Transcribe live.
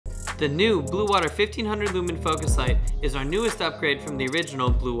The new Bluewater 1500 lumen focus light is our newest upgrade from the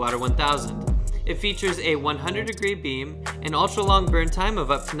original Bluewater 1000. It features a 100-degree beam, an ultra-long burn time of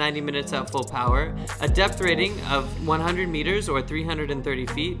up to 90 minutes at full power, a depth rating of 100 meters or 330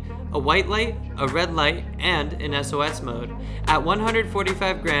 feet, a white light, a red light, and an SOS mode. At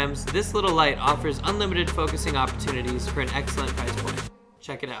 145 grams, this little light offers unlimited focusing opportunities for an excellent price point.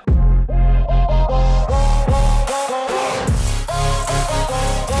 Check it out.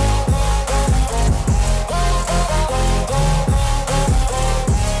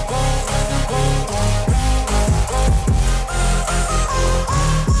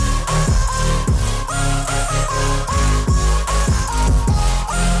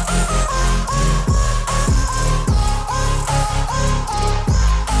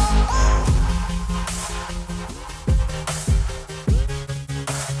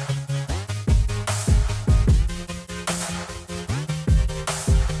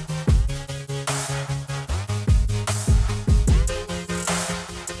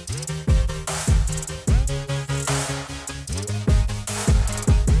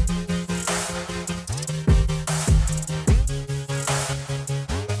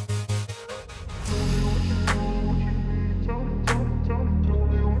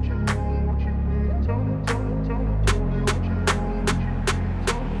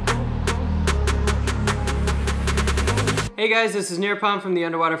 Hey guys, this is Nirupam from the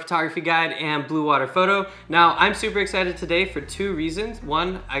Underwater Photography Guide and Bluewater Photo. Now, I'm super excited today for two reasons.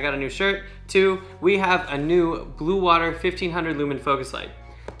 One, I got a new shirt. Two, we have a new Bluewater 1500 lumen focus light.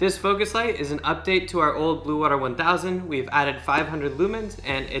 This focus light is an update to our old Bluewater 1000. We've added 500 lumens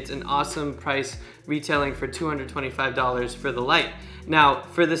and it's an awesome price, retailing for $225 for the light. Now,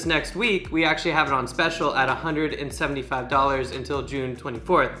 for this next week, we actually have it on special at $175 until June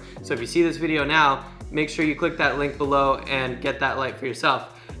 24th. So if you see this video now, make sure you click that link below and get that light for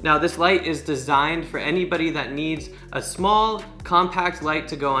yourself. Now, this light is designed for anybody that needs a small, compact light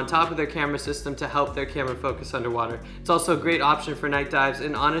to go on top of their camera system to help their camera focus underwater. It's also a great option for night dives,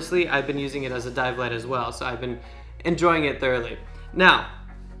 and honestly, I've been using it as a dive light as well, so I've been enjoying it thoroughly. Now,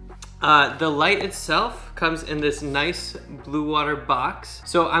 the light itself comes in this nice Bluewater box,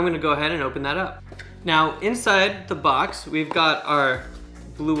 so I'm gonna go ahead and open that up. Now, inside the box, we've got our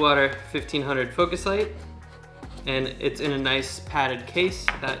Bluewater 1500 focus light, and it's in a nice padded case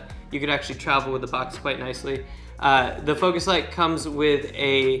that you could actually travel with the box quite nicely. The focus light comes with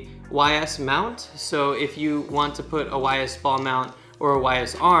a YS mount, so if you want to put a YS ball mount or a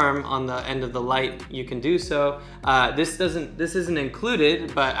YS arm on the end of the light, you can do so. This isn't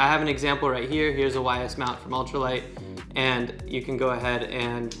included, but I have an example right here. Here's a YS mount from Ultralight, and you can go ahead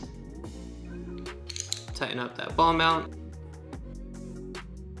and tighten up that ball mount.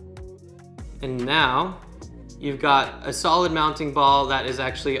 And now you've got a solid mounting ball that is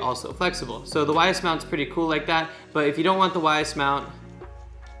actually also flexible. So the YS mount's pretty cool like that, but if you don't want the YS mount,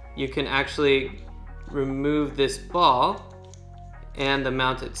 you can actually remove this ball and the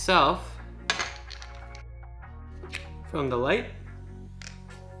mount itself from the light.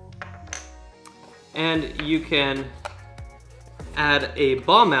 And you can add a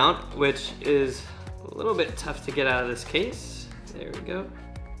ball mount, which is a little bit tough to get out of this case. There we go.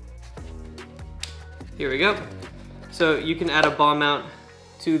 Here we go. So you can add a ball mount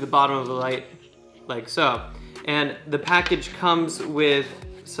to the bottom of the light like so. And the package comes with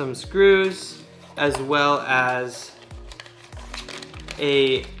some screws as well as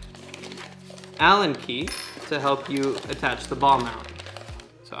a Allen key to help you attach the ball mount.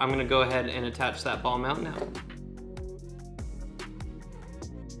 So I'm gonna go ahead and attach that ball mount now.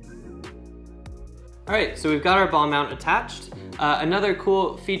 All right, so we've got our ball mount attached. Another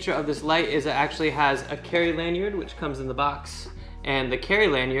cool feature of this light is it actually has a carry lanyard, which comes in the box. And the carry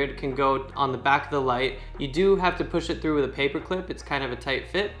lanyard can go on the back of the light. You do have to push it through with a paper clip. It's kind of a tight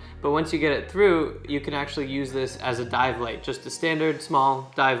fit, but once you get it through, you can actually use this as a dive light, just a standard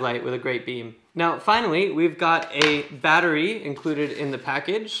small dive light with a great beam. Now, finally, we've got a battery included in the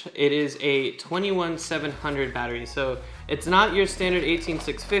package. It is a 21700 battery, so it's not your standard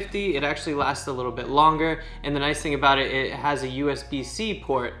 18650. It actually lasts a little bit longer, and the nice thing about it, it has a USB-C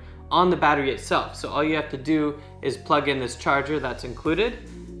port on the battery itself. So all you have to do is plug in this charger that's included,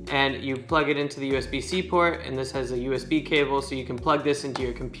 and you plug it into the USB-C port, and this has a USB cable, so you can plug this into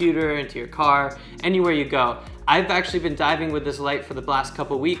your computer, into your car, anywhere you go. I've actually been diving with this light for the last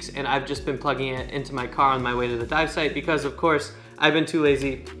couple weeks, and I've just been plugging it into my car on my way to the dive site because, of course, I've been too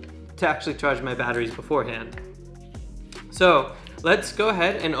lazy to actually charge my batteries beforehand. So let's go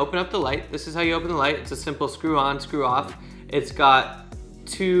ahead and open up the light. This is how you open the light. It's a simple screw on, screw off. It's got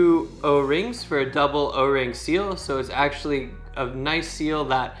two O-rings for a double O-ring seal, so it's actually a nice seal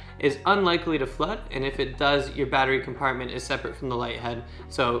that is unlikely to flood, and if it does, your battery compartment is separate from the light head,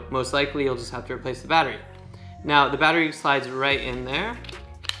 so most likely you'll just have to replace the battery. Now the battery slides right in there,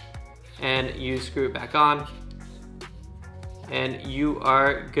 and you screw it back on, and you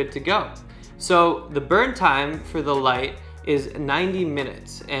are good to go. So the burn time for the light is 90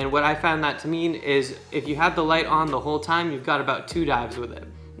 minutes, and what I found that to mean is if you have the light on the whole time, you've got about 2 dives with it.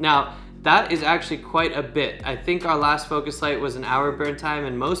 Now that is actually quite a bit. I think our last focus light was an hour burn time,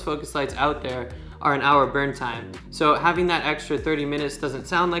 and most focus lights out there are an hour burn time. So having that extra 30 minutes doesn't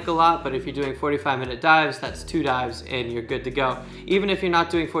sound like a lot, but if you're doing 45-minute dives, that's 2 dives and you're good to go. Even if you're not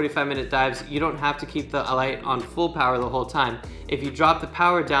doing 45-minute dives, you don't have to keep the light on full power the whole time. If you drop the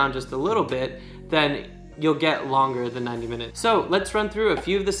power down just a little bit, then you'll get longer than 90 minutes. So let's run through a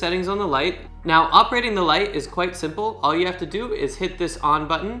few of the settings on the light. Now, operating the light is quite simple. All you have to do is hit this on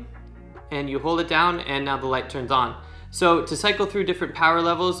button, and you hold it down, and now the light turns on. So to cycle through different power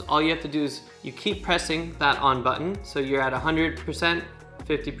levels, all you have to do is you keep pressing that on button. So you're at 100%,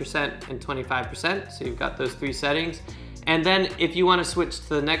 50%, and 25%. So you've got those 3 settings. And then if you want to switch to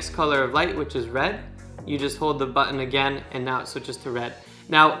the next color of light, which is red, you just hold the button again, and now it switches to red.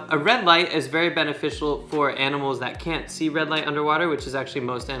 Now, a red light is very beneficial for animals that can't see red light underwater, which is actually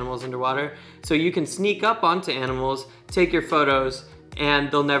most animals underwater. So you can sneak up onto animals, take your photos,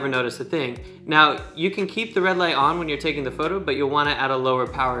 and they'll never notice a thing. Now, you can keep the red light on when you're taking the photo, but you'll want it at a lower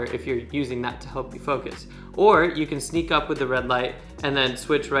power if you're using that to help you focus. Or you can sneak up with the red light and then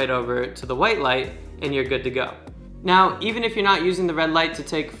switch right over to the white light, and you're good to go. Now, even if you're not using the red light to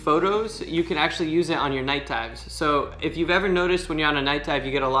take photos, you can actually use it on your night dives. So if you've ever noticed when you're on a night dive,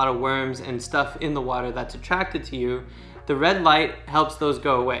 you get a lot of worms and stuff in the water that's attracted to you, the red light helps those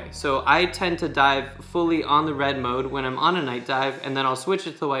go away. So I tend to dive fully on the red mode when I'm on a night dive, and then I'll switch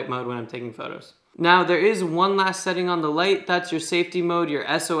it to the white mode when I'm taking photos. Now, there is one last setting on the light. That's your safety mode, your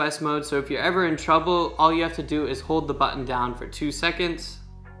SOS mode. So if you're ever in trouble, all you have to do is hold the button down for 2 seconds.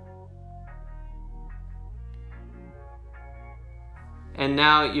 And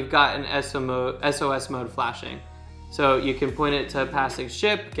now you've got an SOS mode flashing. So you can point it to a passing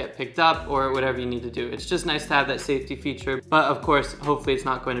ship, get picked up, or whatever you need to do. It's just nice to have that safety feature, but of course, hopefully it's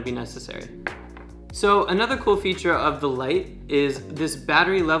not going to be necessary. So another cool feature of the light is this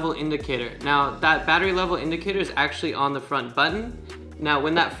battery level indicator. Now, that battery level indicator is actually on the front button. Now,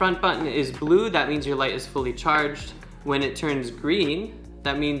 when that front button is blue, that means your light is fully charged. When it turns green,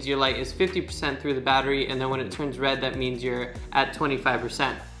 that means your light is 50% through the battery, and then when it turns red, that means you're at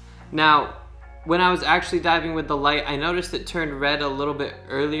 25%. Now, when I was actually diving with the light, I noticed it turned red a little bit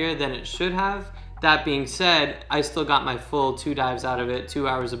earlier than it should have. That being said, I still got my full 2 dives out of it, 2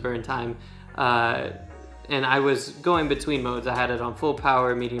 hours of burn time. And I was going between modes. I had it on full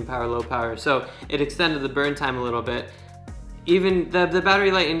power, medium power, low power. So it extended the burn time a little bit. Even the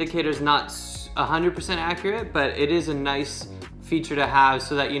battery light indicator is not 100% accurate, but it is a nice feature to have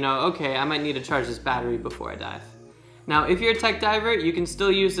so that you know, okay, I might need to charge this battery before I dive. Now, if you're a tech diver, you can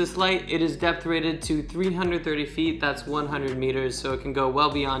still use this light. It is depth rated to 330 feet, that's 100 meters, so it can go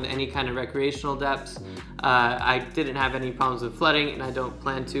well beyond any kind of recreational depths. I didn't have any problems with flooding, and I don't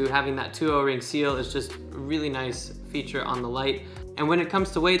plan to. Having that 2 O-ring seal is just a really nice feature on the light. And when it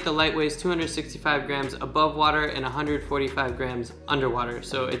comes to weight, the light weighs 265 grams above water and 145 grams underwater.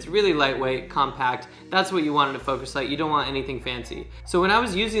 So it's really lightweight, compact. That's what you want in a focus light. You don't want anything fancy. So when I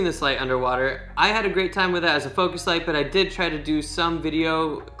was using this light underwater, I had a great time with it as a focus light, but I did try to do some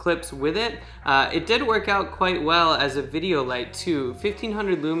video clips with it. It did work out quite well as a video light too.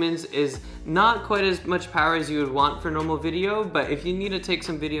 1500 lumens is not quite as much power as you would want for normal video, but if you need to take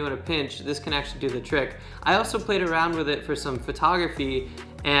some video in a pinch, this can actually do the trick. I also played around with it for some photography,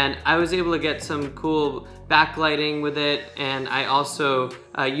 and I was able to get some cool backlighting with it, and I also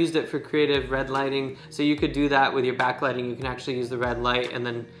used it for creative red lighting. So you could do that with your backlighting. You can actually use the red light and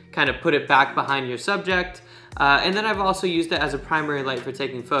then kind of put it back behind your subject. And then I've also used it as a primary light for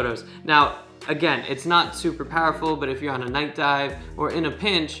taking photos. Now, again, it's not super powerful, but if you're on a night dive or in a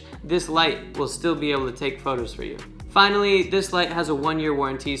pinch, this light will still be able to take photos for you. Finally, this light has a 1-year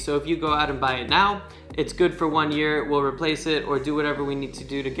warranty, so if you go out and buy it now, it's good for 1 year. We'll replace it or do whatever we need to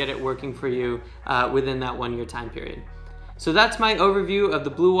do to get it working for you within that 1-year time period. So that's my overview of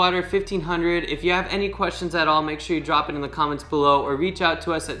the Bluewater 1500. If you have any questions at all, make sure you drop it in the comments below or reach out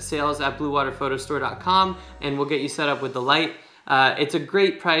to us at sales@bluewaterphotostore.com and we'll get you set up with the light. It's a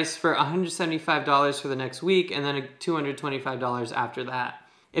great price for $175 for the next week and then $225 after that.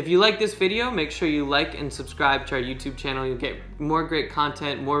 If you like this video, make sure you like and subscribe to our YouTube channel. You'll get more great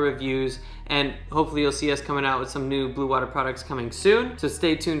content, more reviews, and hopefully you'll see us coming out with some new Bluewater products coming soon. So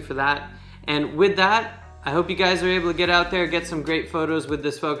stay tuned for that. And with that, I hope you guys are able to get out there, get some great photos with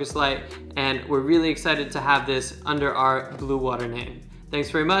this focus light, and we're really excited to have this under our Bluewater name. Thanks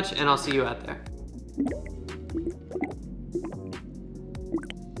very much, and I'll see you out there.